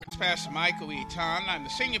Pastor Michael E. Ton. I'm the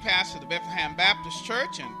senior pastor of the Bethlehem Baptist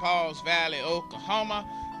Church in Pauls Valley, Oklahoma.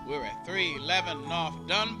 We're at 311 North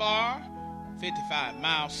Dunbar, 55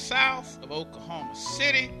 miles south of Oklahoma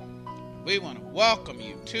City. We want to welcome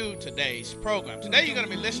you to today's program. Today you're going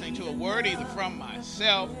to be listening to a word either from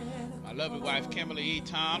myself, my lovely wife Kimberly E.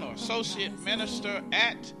 Ton, or associate minister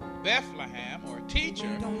at Bethlehem, or a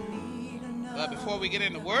teacher. But before we get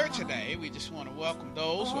into the word today, we just want to welcome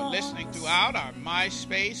those who are listening throughout our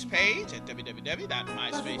MySpace page at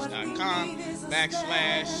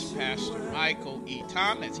www.myspace.com/Pastor Michael E.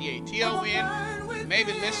 Ton. That's E-A-T-O-N. You may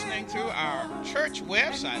be listening through our church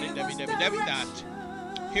website at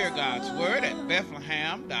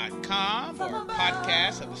www.heargodsword@bethlehem.com, or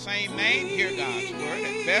podcast of the same name, Hear God's Word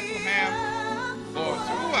at Bethlehem, or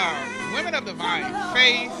through our Women of Divine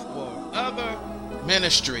Faith or other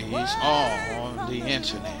ministries on the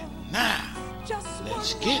internet. Now,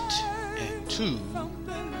 let's get into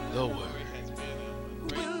the word. It has been a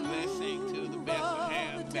great blessing to the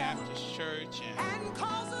Bethlehem Baptist Church, and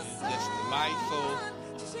just delightful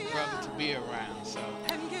brother to be around. So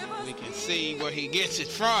we can see where he gets it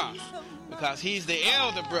from, because he's the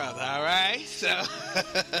elder brother, all right? So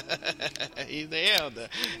he's the elder.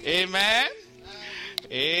 Amen.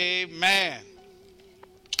 Amen.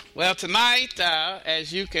 Well, tonight,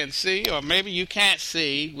 as you can see, or maybe you can't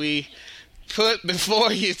see, we put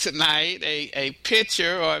before you tonight a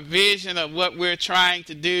picture or a vision of what we're trying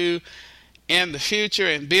to do in the future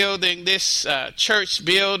in building this church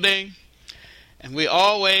building. And we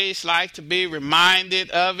always like to be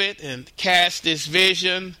reminded of it and cast this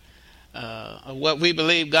vision of what we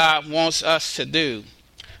believe God wants us to do.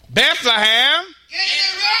 Bethlehem, get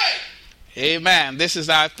it right! Amen. This is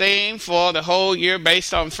our theme for the whole year,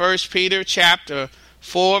 based on 1 Peter chapter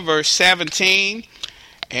 4, verse 17.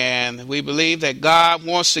 And we believe that God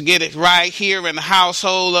wants to get it right here in the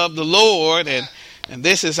household of the Lord. And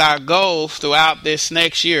this is our goal throughout this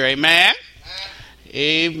next year. Amen.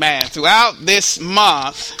 Amen. Throughout this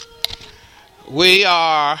month, we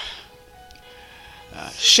are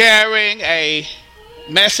sharing a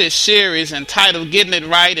message series entitled Getting It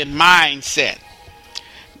Right in Mindset.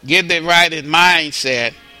 Get it right in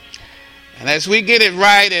mindset. And as we get it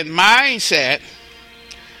right in mindset,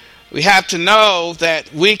 we have to know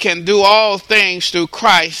that we can do all things through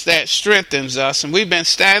Christ that strengthens us. And we've been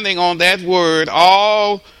standing on that word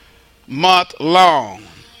all month long.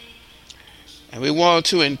 And we want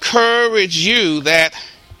to encourage you that,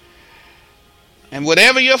 and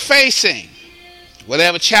whatever you're facing,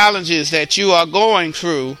 whatever challenges that you are going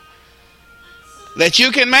through, that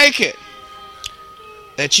you can make it.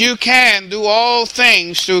 That you can do all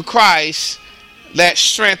things through Christ that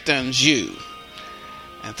strengthens you.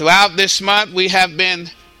 And throughout this month, we have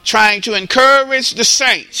been trying to encourage the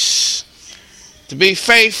saints to be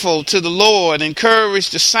faithful to the Lord, encourage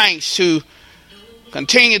the saints to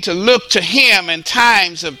continue to look to Him in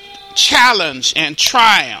times of challenge and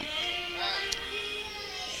triumph.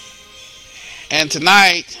 And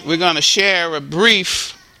tonight, we're going to share a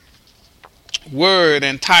brief word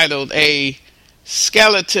entitled A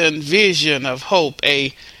Skeleton Vision of Hope.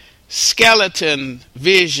 A skeleton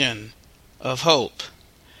vision of hope.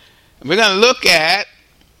 And we're going to look at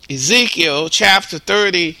Ezekiel chapter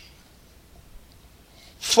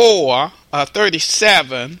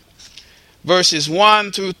 37, verses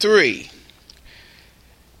 1 through 3.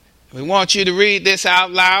 We want you to read this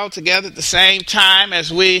out loud together at the same time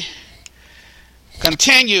as we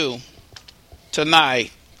continue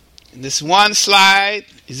tonight. In this one slide,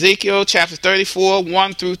 Ezekiel chapter 34,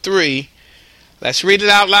 1 through 3. Let's read it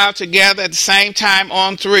out loud together at the same time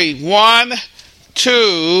on 3. 1,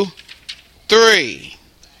 2, 3. The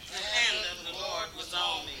hand of the Lord was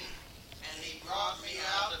on me, and He brought me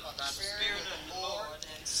out of the Spirit of the Lord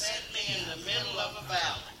and set me in the middle of a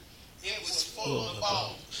valley. It was full of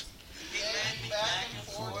bones. He led me back and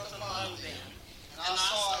forth among them, and I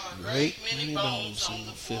saw a great many bones on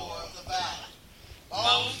the floor of the valley.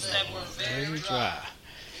 Bones that were very dry.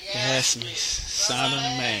 He asked me, Son of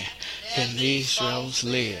man, can these bones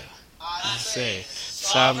live? I said,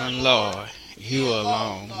 Sovereign Lord, you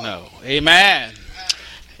alone know. Amen.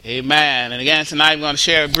 Amen. And again, tonight we're going to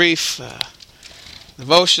share a brief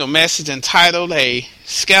devotional message entitled A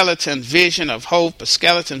Skeleton Vision of Hope. A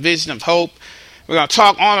Skeleton Vision of Hope. We're going to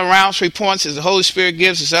talk on around 3 points as the Holy Spirit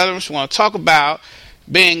gives us utterance. We're going to talk about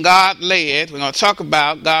being God-led. We're going to talk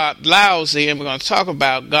about God-lousy, and we're going to talk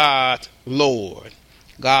about God-Lord.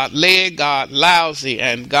 God-led, God-lousy,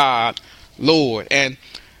 and God-Lord. And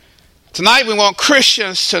tonight we want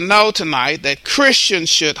Christians to know tonight that Christians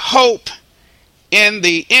should hope in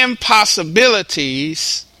the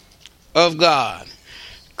impossibilities of God.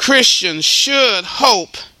 Christians should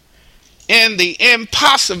hope in the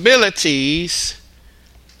impossibilities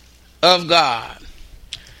of God.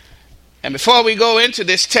 And before we go into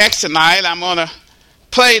this text tonight, I'm going to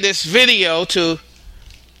play this video to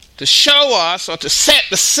show us, or to set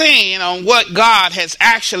the scene on what God has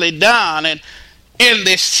actually done in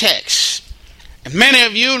this text. And many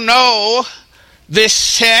of you know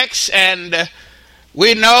this text, and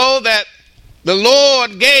we know that the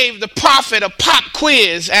Lord gave the prophet a pop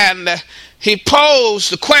quiz, and he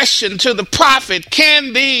posed the question to the prophet,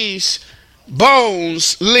 can these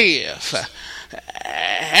bones live?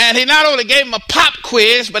 And he not only gave him a pop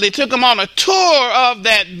quiz, but he took him on a tour of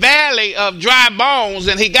that valley of dry bones,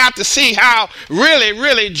 and he got to see how really,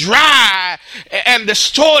 really dry and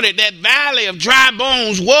distorted that valley of dry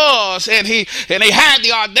bones was. And he had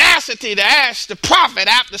the audacity to ask the prophet,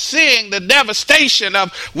 after seeing the devastation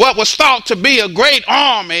of what was thought to be a great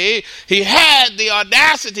army, he had the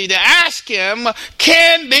audacity to ask him,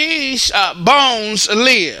 can these bones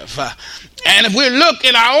live? And if we look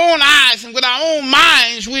in our own eyes and with our own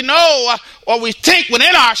minds, we know, or we think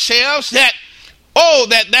within ourselves that,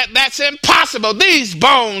 that's impossible. These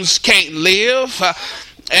bones can't live.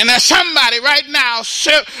 And there's somebody right now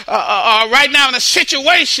in a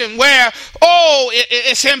situation where,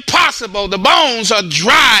 it's impossible. The bones are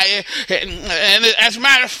dry. And as a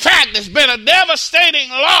matter of fact, it's been a devastating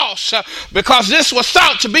loss because this was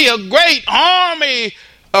thought to be a great army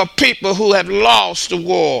of people who had lost the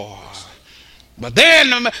war. But then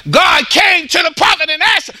God came to the prophet and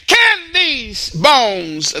asked, can these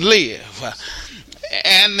bones live?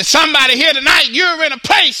 And somebody here tonight, you're in a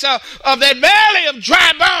place of that valley of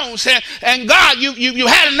dry bones, and God, you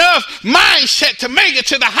had enough mindset to make it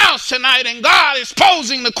to the house tonight, and God is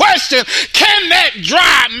posing the question, can that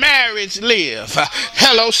dry marriage live?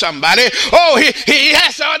 Hello, somebody. He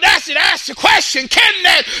has the audacity to ask the question, can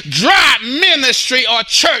that dry ministry or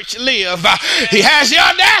church live? He has the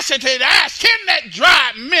audacity to ask, can that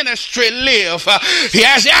dry ministry live? He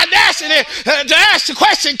has the audacity to ask the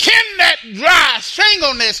question, can that dry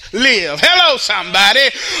singleness live? Hello,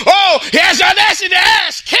 somebody. He has the audacity to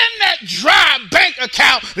ask, can that dry bank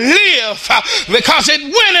account live? Because it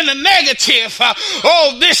went in the negative.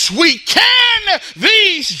 This week, can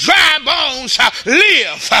these dry bones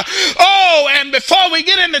live? And before we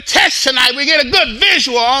get into text tonight, we get a good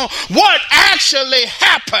visual on what actually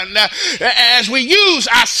happened as we use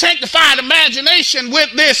our sanctified imagination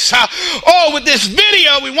with this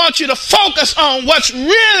video. We want you to focus on what's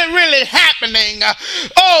really, really happening.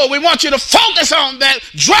 We want you to focus on that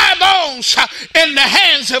dry bones in the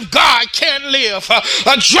hands of God can't live.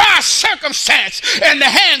 A dry circumstance in the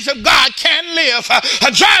hands of God can't live.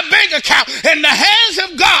 A dry bank account in the hands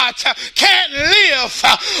of God can't live.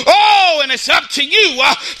 And it's up to you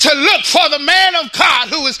to look for the man of God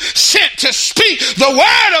who is sent to speak the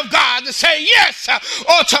word of God, to say yes,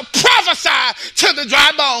 or to prophesy to the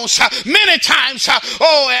dry bones. Many times,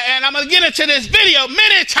 and I'm going to get into this video,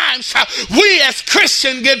 many times we as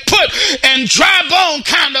Christians get put in dry bone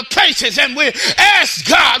kind of places, and we ask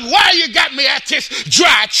God, why you got me at this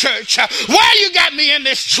dry church? Why you got me in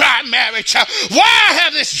this dry marriage? Why I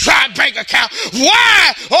have this dry bank account?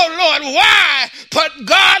 Why, oh Lord, why? But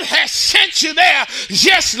God has sent you there,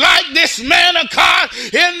 just like this man of God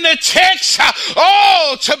in the text,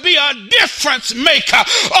 to be a difference maker,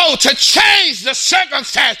 to change the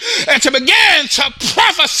circumstance, and to begin to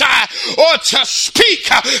prophesy or to speak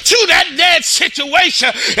to that dead situation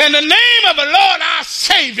in the name of the Lord our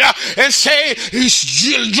Savior, and say,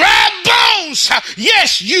 dry bones,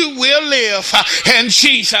 yes, you will live in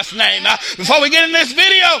Jesus' name. Before we get in this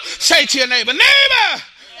video, say to your neighbor, neighbor,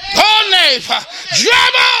 dry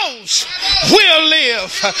bones will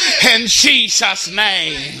live in Jesus'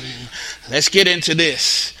 name. Let's get into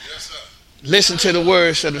this. Listen to the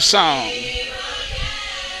words of the song.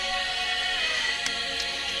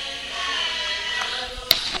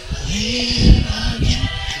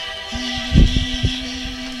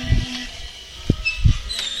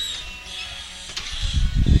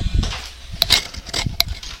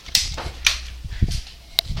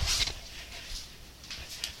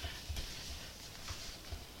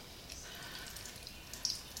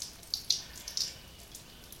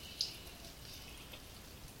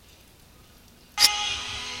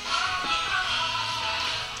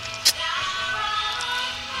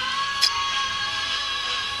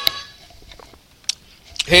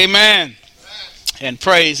 Amen. And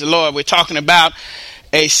praise the Lord. We're talking about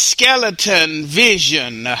a skeleton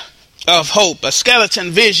vision of hope, a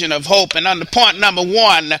skeleton vision of hope. And under point number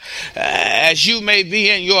one, as you may be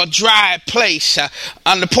in your dry place,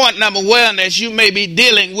 under point number one, as you may be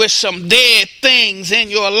dealing with some dead things in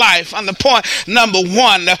your life, under point number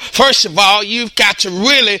one, first of all, you've got to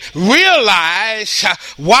really realize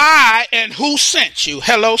why and who sent you.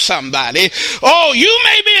 Hello, somebody. Oh, you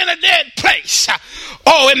may be in a dead place.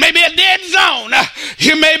 Oh, it may be a dead zone.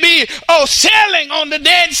 You may be, sailing on the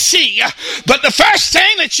Dead Sea. But the first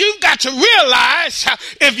thing that you've got to realize,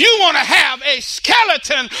 if you want to have a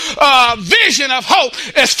skeleton vision of hope,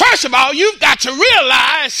 is first of all, you've got to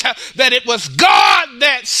realize that it was God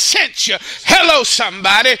that sent you. Hello,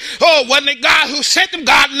 somebody. Oh, wasn't it God who sent them?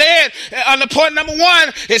 God led. On point number one,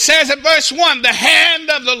 it says in verse 1, the hand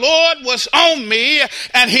of the Lord was on me,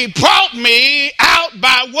 and he brought me out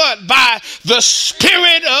by what? By the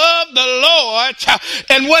Spirit of the Lord.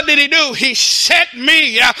 And what did he do? He set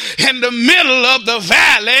me in the middle of the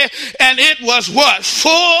valley, and it was what?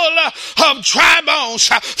 Full of dry bones.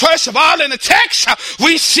 First of all, in the text,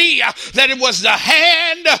 we see that it was the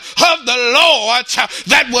hand of the Lord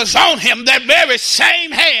that was on him. That very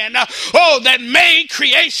same hand, that made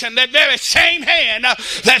creation. That very same hand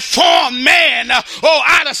that formed man,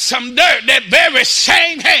 out of some dirt. That very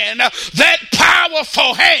same hand, that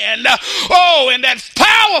powerful hand, and that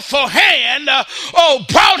powerful hand,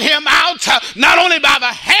 brought him out not only by the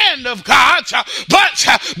hand of God, but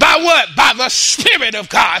by what? By the Spirit of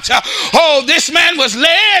God. This man was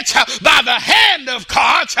led by the hand of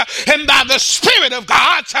God and by the Spirit of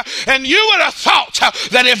God. And you would have thought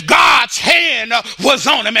that if God's hand was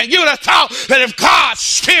on him, and you would have thought that if God's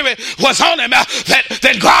Spirit was on him,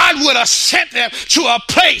 that God would have sent them to a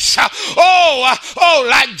place,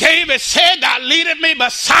 like David said, thou leadest me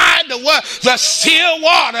beside the still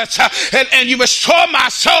waters, and you restore my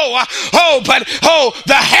soul.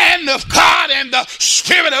 The hand of God and the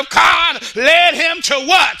Spirit of God led him to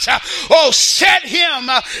what? Set him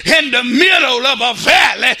in the middle of a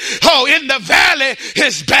valley. In the valley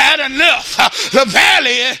is bad enough. The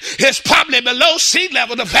valley is probably below sea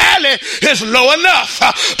level. The valley is low enough.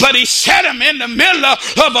 But he set him in the middle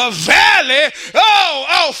of a valley,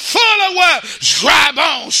 full of what? Dry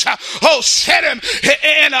bones. Set him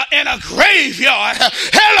in a graveyard.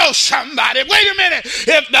 Hello, somebody. Wait a minute.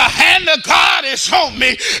 If the hand of God is on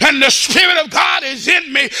me and the Spirit of God is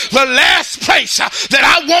in me, the last place that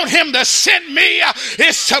I want him to send me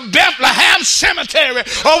is to Bethlehem Cemetery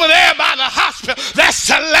over there by the hospital. That's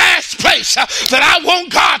the last place that I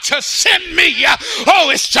want God to send me.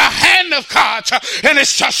 It's the hand of God and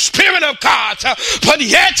it's the Spirit of God. But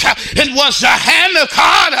yet it was the hand of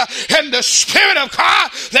God and the Spirit of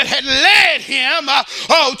God that had led him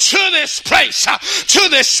to this place, to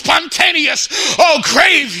this spontaneous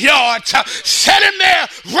graveyard. Set him there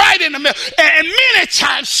right in the middle. And many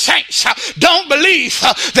times saints don't believe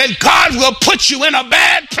that God will put you in a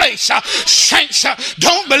bad place. Saints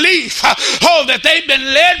don't believe that they've been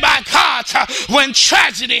led by God when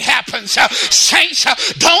tragedy happens. Saints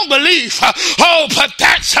don't believe but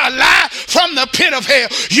that's a lie from the pit of hell.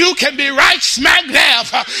 You can be right smack dab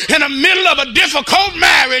in the middle of a difficult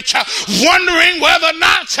marriage, wondering whether or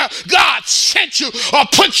not God sent you or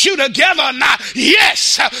put you together or not.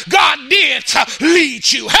 Yes, God did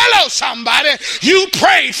lead you. Hello, somebody. You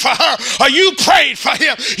prayed for her, or you prayed for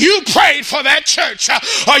him. You prayed for that church,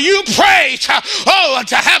 or you prayed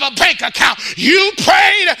to have a bank account. You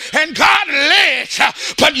prayed and God led,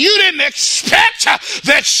 but you didn't expect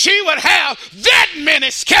that she would have that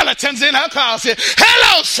many skeletons in her closet.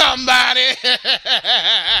 Hello, somebody.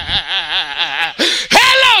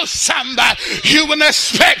 Hello, somebody. You wouldn't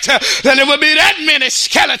expect that there would be that many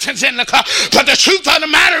skeletons in the car. But the truth of the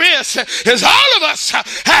matter is all of us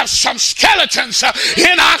have some skeletons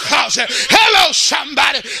in our closet. Hello,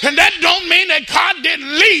 somebody. And that don't mean that God didn't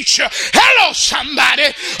lead you. Hello,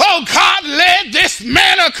 somebody. God led this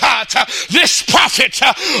man of God, this prophet,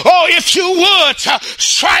 if you would,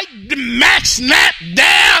 strike the max snap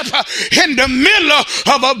dab in the middle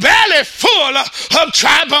of a valley full of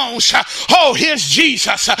dry bones. Here's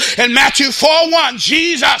Jesus. In Matthew 4:1,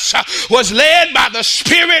 Jesus was led by the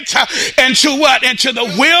Spirit into what? Into the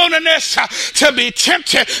wilderness to be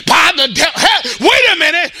tempted by the devil. Hey, wait a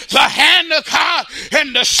minute. The hand of God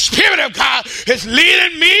and the Spirit of God is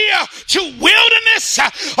leading me to wilderness.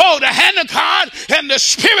 The hand of God and the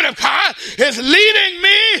Spirit of God is leading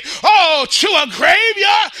me to a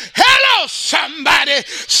graveyard. Hello, somebody.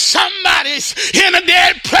 Somebody's in a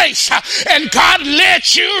dead place, and God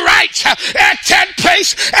led you right at that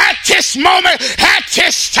place, at this moment, at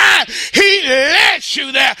this time. He led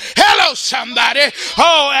you there. Hello, somebody.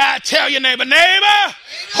 I tell your neighbor,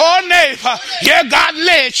 Oh, neighbor, yeah, God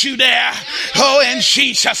led you there. Oh, in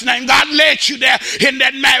Jesus' name, God led you there in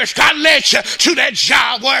that marriage. God led you to that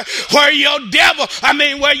job where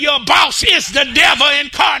your boss is the devil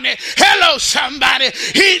incarnate. Hello, somebody.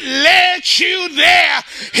 He led you there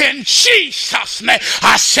in Jesus' name.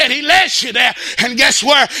 I said he led you there. And guess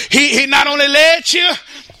where? He not only led you,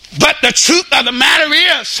 but the truth of the matter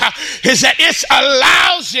is that it's a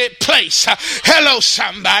lousy place. Hello,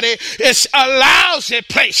 somebody. It's a lousy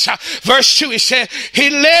place. Verse 2, he said, he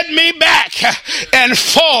led me back and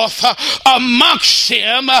forth amongst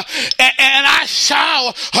them, and I saw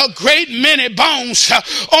a great many bones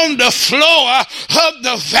on the floor of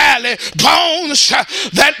the valley, bones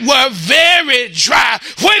that were very dry.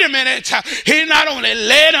 Wait a minute. He not only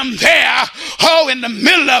led them there, in the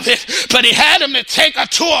middle of it, but he had them to take a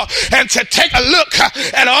tour and to take a look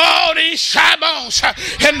at all these dry bones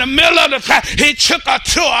in the middle of the place. He took a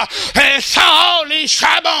tour and saw all these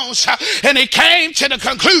dry bones, and he came to the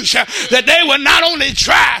conclusion that they were not only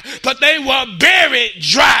dry, but they were very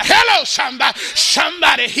dry. Hello,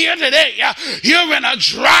 somebody here today. You're in a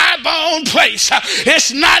dry bone place.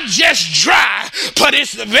 It's not just dry, but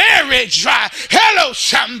it's very dry. Hello,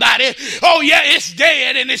 somebody. Oh yeah, it's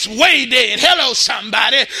dead, and it's way dead. Hello,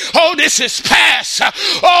 somebody. Oh, this is past.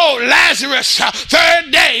 Oh, Lazarus,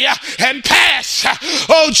 third day and past.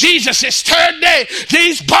 Oh, Jesus is third day.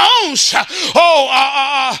 These bones.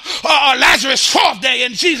 Lazarus fourth day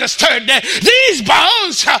and Jesus third day. These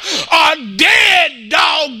bones are dead,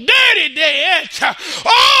 dog, dirty dead.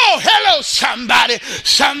 Oh, hello, somebody.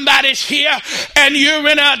 Somebody's here, and you're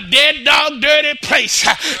in a dead dog, dirty place.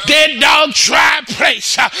 Dead dog, dry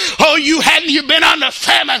place. Oh, you've been under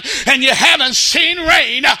famine, and you haven't seen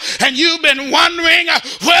rain, and you've been wondering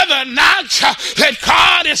whether or not that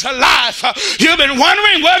God is alive. You've been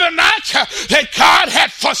wondering whether or not that God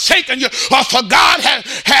had forsaken you, or for God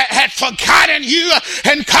had forgotten you.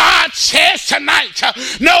 And God says tonight,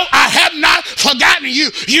 no, I have not forgotten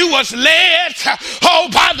you. You was led,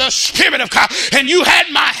 by the Spirit of God, and you had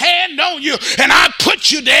my hand on you, and I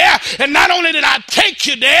put you there. And not only did I take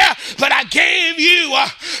you there, but I gave you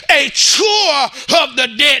a tour of the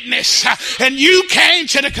deadness, and you came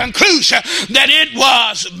to the conclusion that it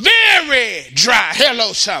was very dry.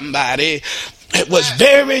 Hello, somebody. It was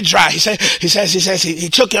very dry. He says he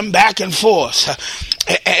took him back and forth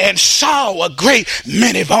and saw a great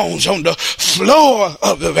many bones on the floor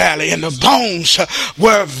of the valley, and the bones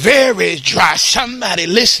were very dry. Somebody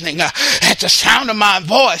listening at the sound of my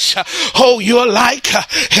voice, you're like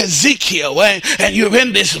Ezekiel, and you're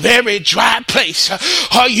in this very dry place.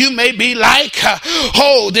 Or you may be like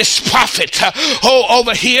this prophet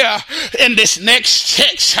over here in this next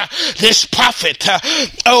text, this prophet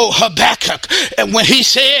Habakkuk. And when he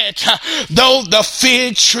said, though the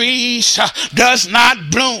fig trees does not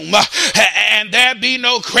bloom, and there be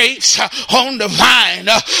no grapes on the vine,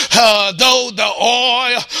 though the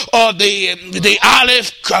oil or the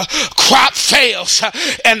olive crop fails,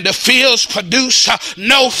 and the fields produce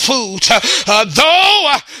no food,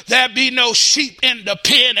 though there be no sheep in the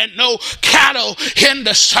pen and no cattle in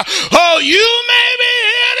the sun. Oh, you may be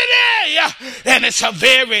here today, and it's a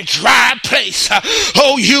very dry place.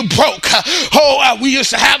 You broke. We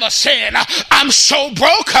used to have a saying, I'm so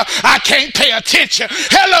broke, I can't pay attention.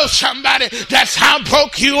 Hello, somebody. That's how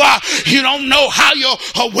broke you are. You don't know how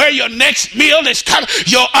where your next meal is coming.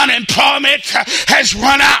 Your unemployment has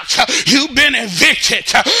run out. You've been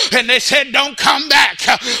evicted, and they said, don't come back.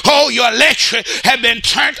 Your electric had been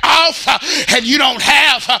turned off, and you don't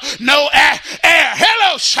have no air.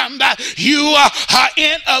 Hello, somebody. You are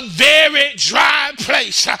in a very dry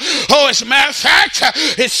place. As a matter of fact,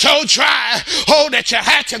 it's so dry, that you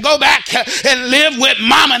had to go back and live with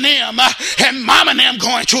mama and them, and mama and them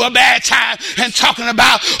going through a bad time and talking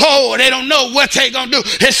about, they don't know what they're going to do.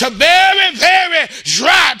 It's a very, very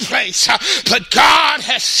dry place. But God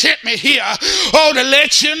has sent me here, to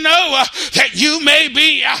let you know that you may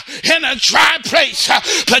be in a dry place,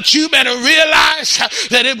 but you better realize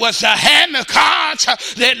that it was the hand of God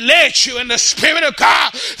that led you, and the Spirit of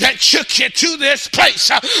God that took you to this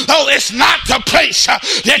place. It's not the place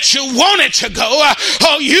that you wanted to go.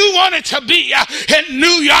 You wanted to be in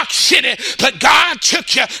New York City, but God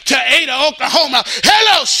took you to Ada, Oklahoma.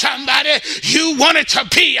 Hello, somebody. You wanted to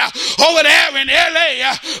be over there in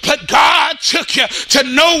LA, but God took you to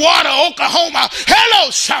No Water, Oklahoma.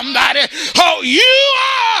 Hello, somebody. You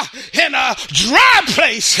are in a dry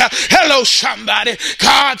place. Hello, somebody.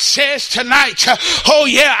 God says tonight,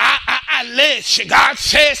 I led you. God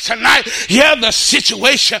says tonight, yeah, the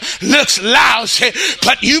situation looks lousy,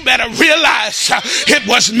 but you better realize it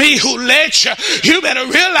was me who led you. You better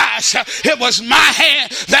realize it was my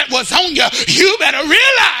hand that was on you. You better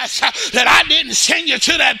realize that I didn't send you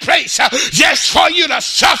to that place just for you to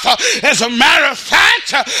suffer. As a matter of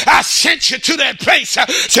fact, I sent you to that place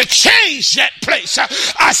to change that place.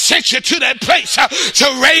 I sent you to that place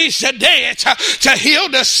to raise the dead, to heal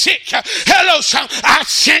the sick. Hello, son. I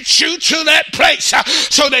sent you to that place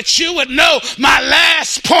so that you would know my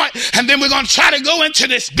last point, and then we're going to try to go into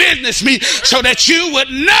this business meeting so that you would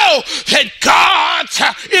know that God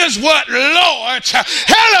is what Lord.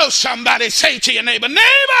 Hello, somebody. Say to your neighbor,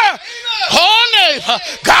 neighbor,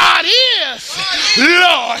 God is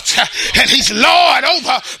Lord, and he's Lord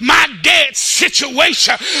over my dead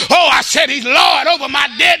situation. Oh, I said he's Lord over my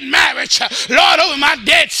dead marriage, Lord over my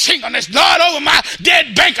dead singleness, Lord over my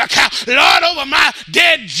dead bank account, Lord over my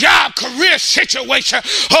dead job, career situation.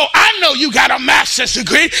 Oh, I know you got a master's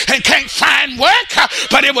degree and can't find work,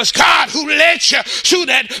 but it was God who led you to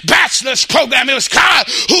that bachelor's program. It was God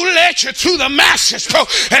who led you to the master's program,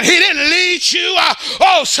 and he didn't lead you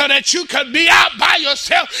so that you could be out by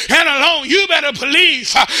yourself and alone. You better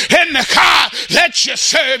believe in the God that you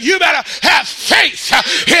serve. You better have faith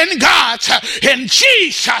in God, in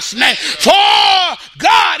Jesus' name, for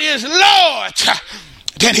God is Lord.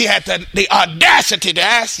 Then he had the audacity to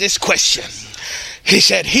ask this question. He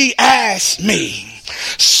said, he asked me,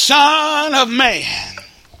 Son of man,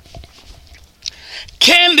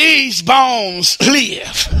 can these bones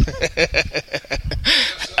live?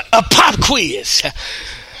 A pop quiz.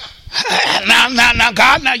 Now,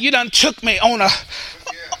 God, now you done took me on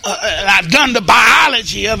I've done the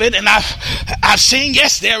biology of it, and I've seen,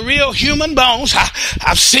 yes, they're real human bones.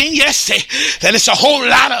 I've seen, yes, that it's a whole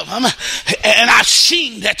lot of them, and I've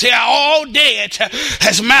seen that they're all dead.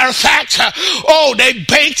 As a matter of fact, they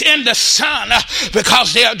baked in the sun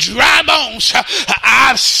because they're dry bones.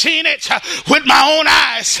 I've seen it with my own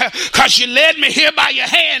eyes because you led me here by your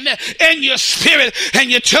hand in your spirit, and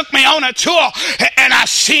you took me on a tour, and I've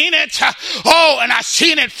seen it. And I've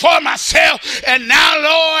seen it for myself, and now,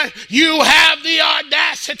 Lord, you have the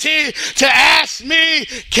audacity to ask me,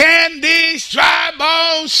 can these dry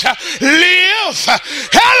bones live?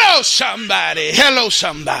 Hello, somebody. Hello,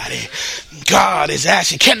 somebody. God is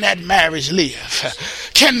asking, can that marriage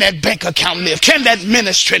live? Can that bank account live? Can that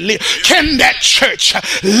ministry live? Can that church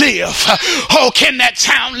live? Can that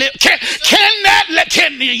town live?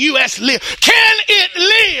 Can the U.S. live? Can it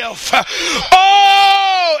live?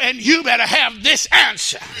 And you better have this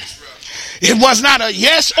answer. It was not a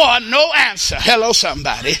yes or a no answer. Hello,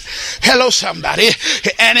 somebody. Hello, somebody.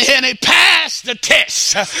 And he passed the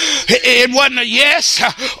test. It wasn't a yes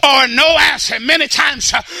or a no answer. Many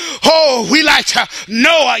times, we like to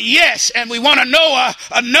know a yes, and we want to know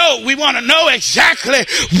a no. We want to know exactly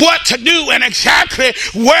what to do and exactly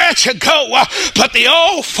where to go. But the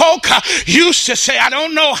old folk used to say, I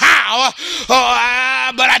don't know how,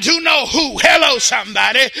 but I do know who. Hello,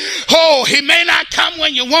 somebody. He may not come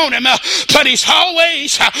when you want him, but he's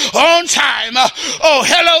always on time.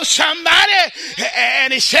 Hello, somebody.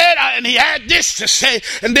 And he said, and he had this to say,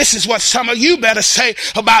 and this is what some of you better say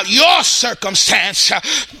about your circumstance.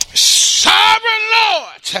 Sovereign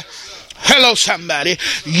Lord. Hello, somebody.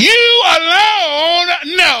 You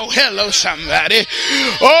alone know. Hello, somebody.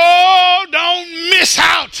 Don't miss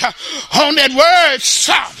out on that word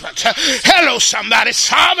sovereign. Hello, somebody.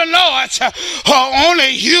 Sovereign Lord.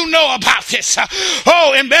 Only you know about this.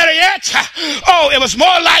 And better yet, it was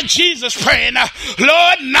more like Jesus praying,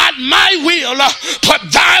 Lord, not my will,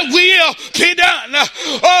 but thy will be done.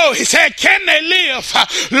 He said, can they live?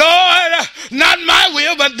 Lord, not my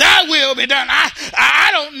will, but thy will be done. I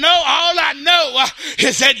don't know. All I know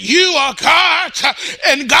is that you are God,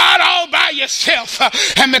 and God all by yourself.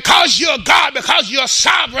 And because you're God, because you're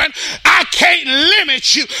sovereign, I can't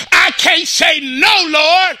limit you. I can't say, no,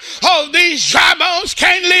 Lord, these dry bones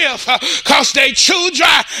can't live because they too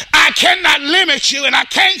dry. I cannot limit you, and I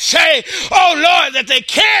can't say, Lord, that they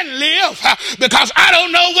can live because I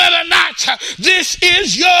don't know whether or not this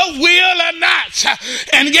is your will or not.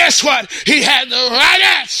 And guess what? He had the right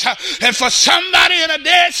answer. And for somebody in a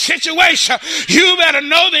dead situation, you better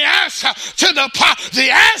know the answer to the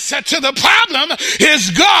problem is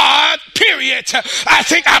God, period. I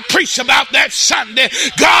think I preached about that Sunday.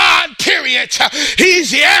 God, period.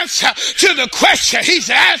 He's the answer to the question. He's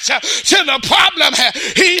the answer to the problem.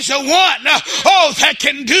 He's the one, that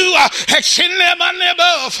can do exceedingly abundantly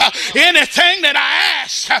above anything that I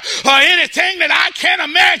ask or anything that I can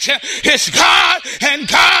imagine. It's God and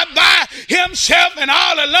God by himself and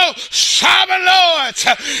all alone. Sovereign Lord,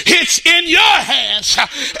 it's in your hands.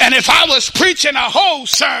 And if I was preaching a whole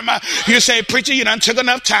sermon, you say, preacher, you done took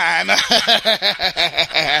enough time.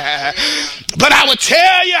 But I would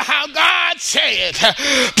tell you how God said,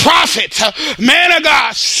 prophet, man of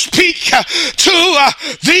God, speak to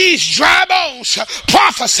these dry bones,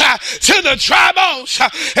 prophesy to the dry bones.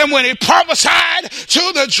 And when he prophesied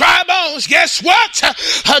to the dry bones, guess what?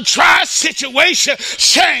 A dry situation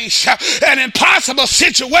changed. An impossible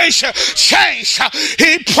situation changed.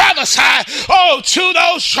 He prophesied, to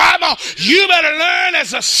those dry bones. You better learn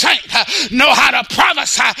as a saint, know how to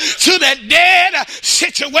prophesy to that dead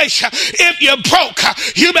situation. If you're broke,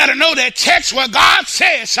 you better know that text where God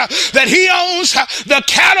says that he owns the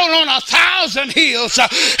cattle on 1,000 hills.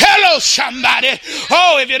 Hello, somebody.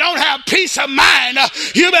 If you don't have peace of mind,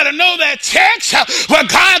 you better know that text where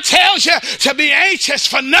God tells you to be anxious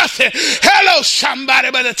for nothing. Hello,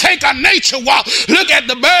 somebody, but to take a nature walk, look at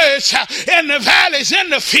the birds in the valleys, in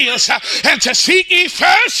the fields, and to seek ye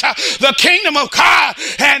first the kingdom of God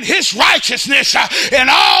and his righteousness, and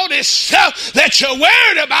all this stuff that you're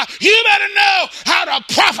worried about. You better know how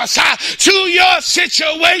to prophesy to your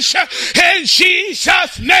situation in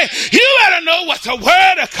Jesus' name. You better know what the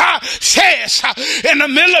word of God says in the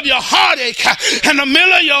middle of your heartache, in the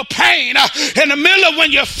middle of your pain, in the middle of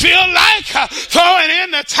when you feel like throwing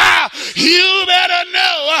in the towel. You better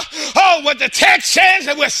know what the text says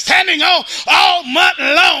that we're standing on all month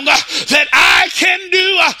long, that I can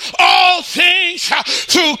do all things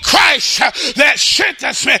through Christ that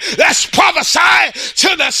strengthens me. Let's prophesy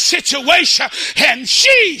to the situation in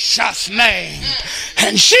Jesus' name.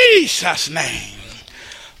 In Jesus' name.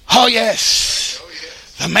 Oh yes,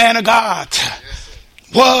 the man of God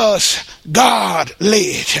was God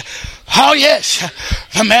led. Oh yes,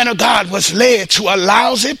 the man of God was led to a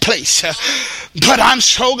lousy place. But I'm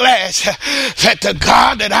so glad that the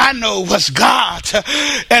God that I know was God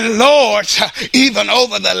and Lord even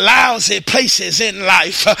over the lousy places in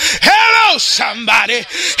life. Hello, somebody.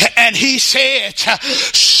 And he said,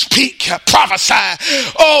 speak, prophesy.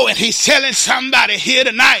 And he's telling somebody here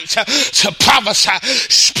tonight to prophesy,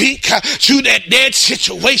 speak to that dead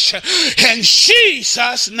situation in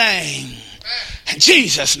Jesus' name. In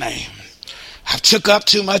Jesus' name. I've took up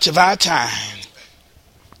too much of our time.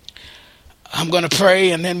 I'm going to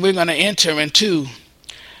pray, and then we're going to enter into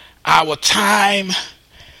our time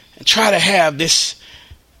and try to have this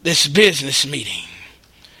business meeting.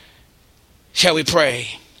 Shall we pray?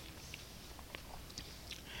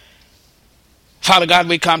 Father God,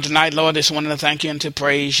 we come tonight, Lord, just wanting to thank you and to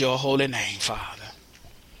praise your holy name, Father.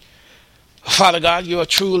 Father God, you are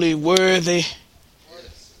truly worthy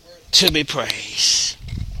to be praised.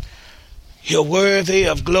 You're worthy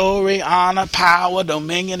of glory, honor, power,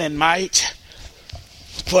 dominion, and might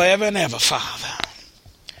forever and ever, Father.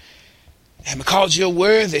 And because you're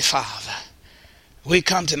worthy, Father, we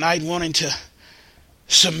come tonight wanting to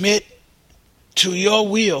submit to your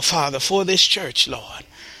will, Father, for this church, Lord.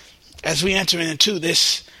 As we enter into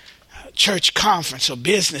this church conference or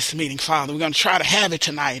business meeting, Father, we're going to try to have it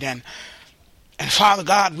tonight. And Father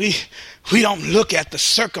God, we don't look at the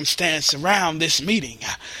circumstance around this meeting.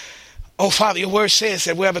 Oh, Father, your word says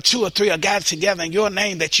that wherever two or three are gathered together in your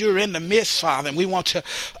name, that you're in the midst, Father. And we want to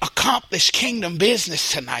accomplish kingdom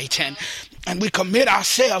business tonight. And we commit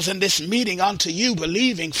ourselves in this meeting unto you,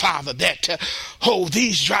 believing, Father, that,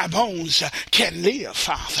 these dry bones can live,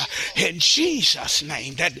 Father. In Jesus'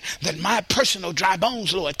 name, that my personal dry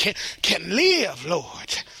bones, Lord, can live,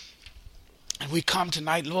 Lord. And we come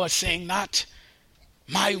tonight, Lord, saying, not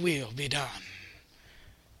my will be done,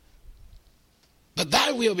 but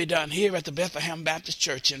thy will be done here at the Bethlehem Baptist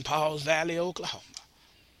Church in Pauls Valley, Oklahoma.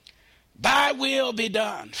 Thy will be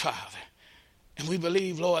done, Father. And we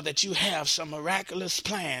believe, Lord, that you have some miraculous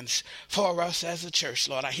plans for us as a church,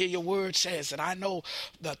 Lord. I hear your word says that I know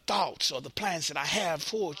the thoughts or the plans that I have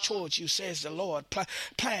towards you, says the Lord.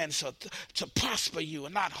 Plans to prosper you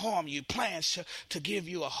and not harm you. Plans to give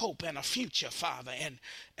you a hope and a future, Father.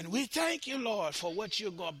 And we thank you, Lord, for what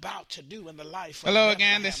you're about to do in the life of Hello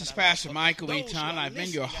again, this is Pastor Michael Eaton. I've been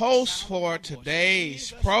your host for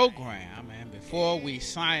today's program. And before we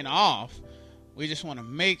sign off, we just want to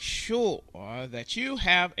make sure that you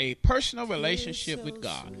have a personal relationship with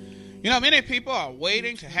God. You know, many people are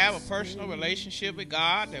waiting to have a personal relationship with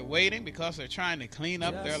God. They're waiting because they're trying to clean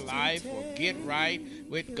up their life or get right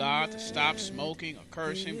with God, to stop smoking or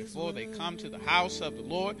cursing before they come to the house of the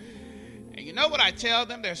Lord. And you know what I tell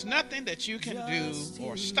them? There's nothing that you can do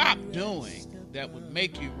or stop doing that would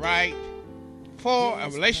make you right for a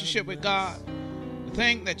relationship with God. The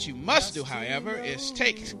thing that you must do, however, is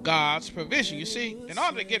take God's provision. You see, in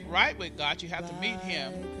order to get right with God, you have to meet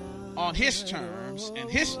Him on His terms, and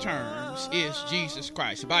His terms is Jesus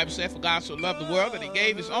Christ. The Bible said, "For God so loved the world that He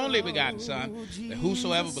gave His only begotten Son, that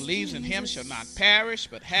whosoever believes in Him shall not perish,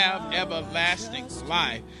 but have everlasting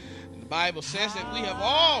life." And the Bible says that we have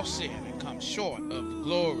all sinned and come short of the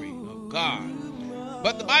glory of God.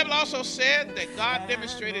 But the Bible also said that God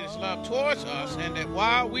demonstrated His love towards us, and that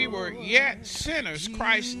while we were yet sinners,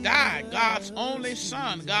 Christ died. God's only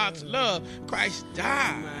Son, God's love, Christ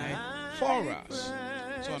died for us.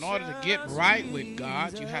 So in order to get right with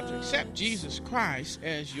God, you have to accept Jesus Christ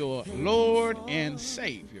as your Lord and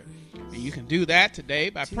Savior. And you can do that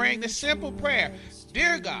today by praying this simple prayer: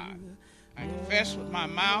 "Dear God, I confess with my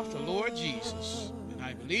mouth the Lord Jesus, and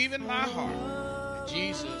I believe in my heart that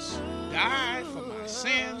Jesus died for my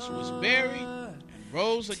sins, was buried, and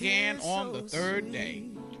rose again on the third day.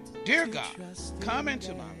 Dear God, come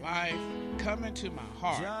into my life, come into my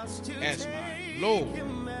heart as my Lord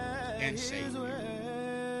and Savior."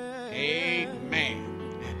 Amen.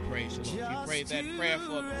 And praise the Lord. If you prayed that prayer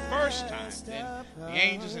for the first time, then the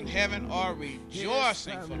angels in heaven are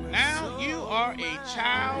rejoicing, for now you are a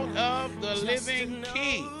child of the living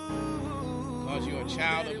King. Because you're a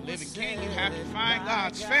child of the living King, you have to find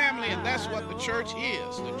God's family, and that's what the church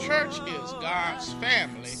is. The church is God's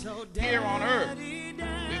family here on earth. We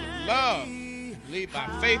would love to believe by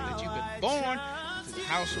faith that you've been born into the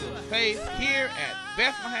household of faith here at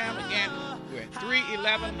Bethlehem. Again, we're at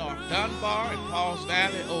 311 North Dunbar in Pauls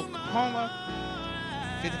Valley, Oklahoma,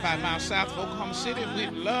 55 miles south of Oklahoma City.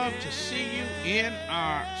 We'd love to see you in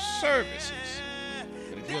our services.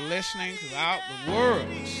 But if you're listening throughout the world,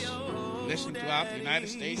 listening throughout the United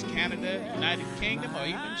States, Canada, United Kingdom, or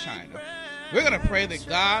even China, we're going to pray that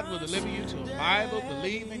God will deliver you to a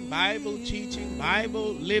Bible-believing, Bible-teaching,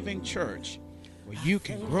 Bible-living church where you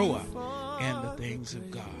can grow up in the things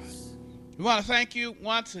of God. We want to thank you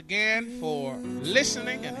once again for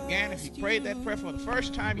listening. And again, if you prayed that prayer for the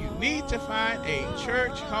first time, you need to find a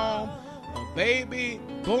church home. A baby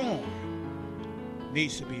born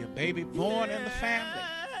needs to be a baby born in the family,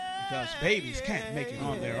 because babies can't make it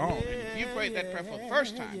on their own. And if you prayed that prayer for the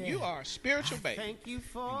first time, you are a spiritual baby, and you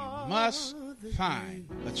must find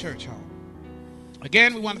a church home.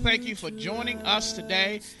 Again, we want to thank you for joining us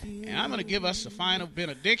today, and I'm going to give us a final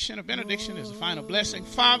benediction. A benediction is a final blessing.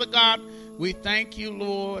 Father God, we thank you,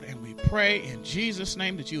 Lord, and we pray in Jesus'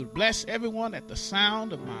 name that you would bless everyone at the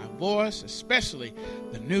sound of my voice, especially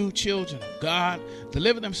the new children of God.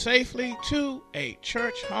 Deliver them safely to a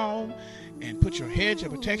church home, and put your hedge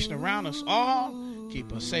of protection around us all.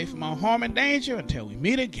 Keep us safe from all harm and danger until we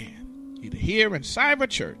meet again, either here in Cyber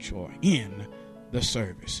Church or in the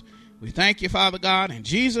service. We thank you, Father God, in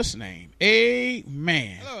Jesus' name.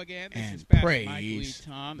 Amen. Hello again. This is Pastor Mike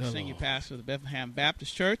Wheaton, the senior pastor of the Bethlehem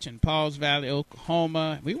Baptist Church in Pauls Valley,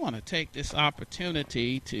 Oklahoma. We want to take this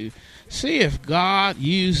opportunity to see if God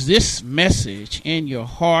used this message in your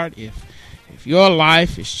heart, if your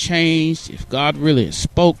life is changed, if God really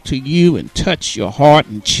spoke to you and touched your heart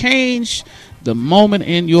and changed the moment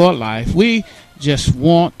in your life. We just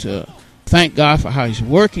want to thank God for how He's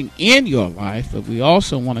working in your life, but we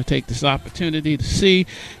also want to take this opportunity to see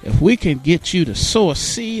if we can get you to sow a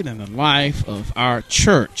seed in the life of our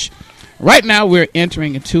church. Right now we're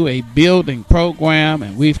entering into a building program,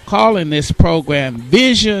 and we've calling this program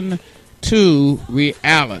Vision to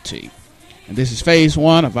Reality. And this is phase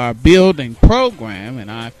 1 of our building program, and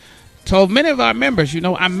I've told many of our members,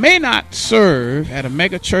 I may not serve at a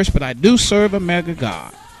mega church, but I do serve a mega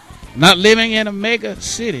God. I'm not living in a mega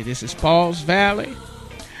city. This is Pauls Valley.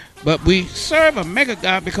 But we serve a mega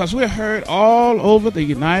God because we're heard all over the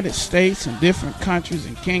United States and different countries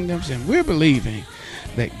and kingdoms, and we're believing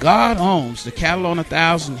that God owns the cattle on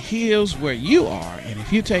 1,000 hills where you are. And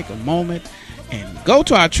if you take a moment and go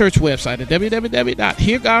to our church website at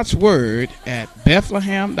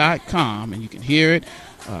www.heargodsword@bethlehem.com, and you can hear it.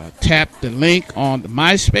 Tap the link on the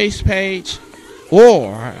MySpace page,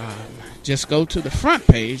 or just go to the front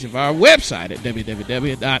page of our website at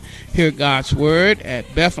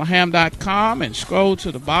www.heargodsword@bethlehem.com and scroll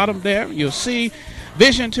to the bottom there. You'll see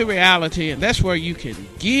Vision to Reality, and that's where you can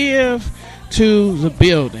give to the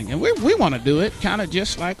building. And we want to do it kind of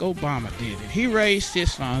just like Obama did it. He raised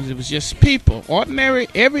his funds. It was just people, ordinary,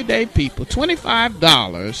 everyday people,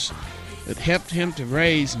 $25 that helped him to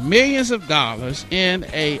raise millions of dollars in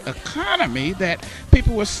a economy that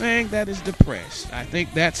people were saying that is depressed. I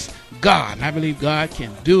think that's God, and I believe God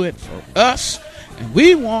can do it for us, and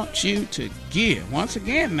we want you to give. Once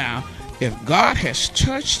again now, if God has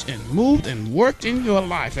touched and moved and worked in your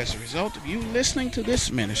life as a result of you listening to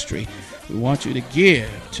this ministry, we want you to give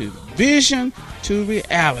to Vision to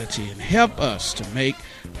Reality and help us to make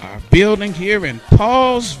our building here in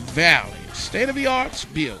Paul's Valley, state-of-the-art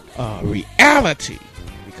build, a reality,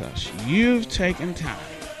 because you've taken time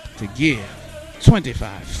to give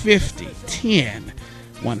 25, 50, 10,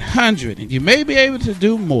 100, and you may be able to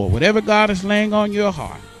do more, whatever God is laying on your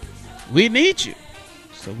heart. We need you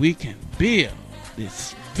so we can build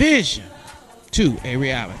this vision to a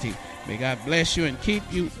reality. May God bless you and keep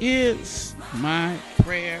you is my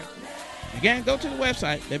prayer. Again, go to the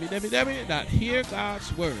website,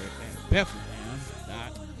 www.heargodsword@bethlehem.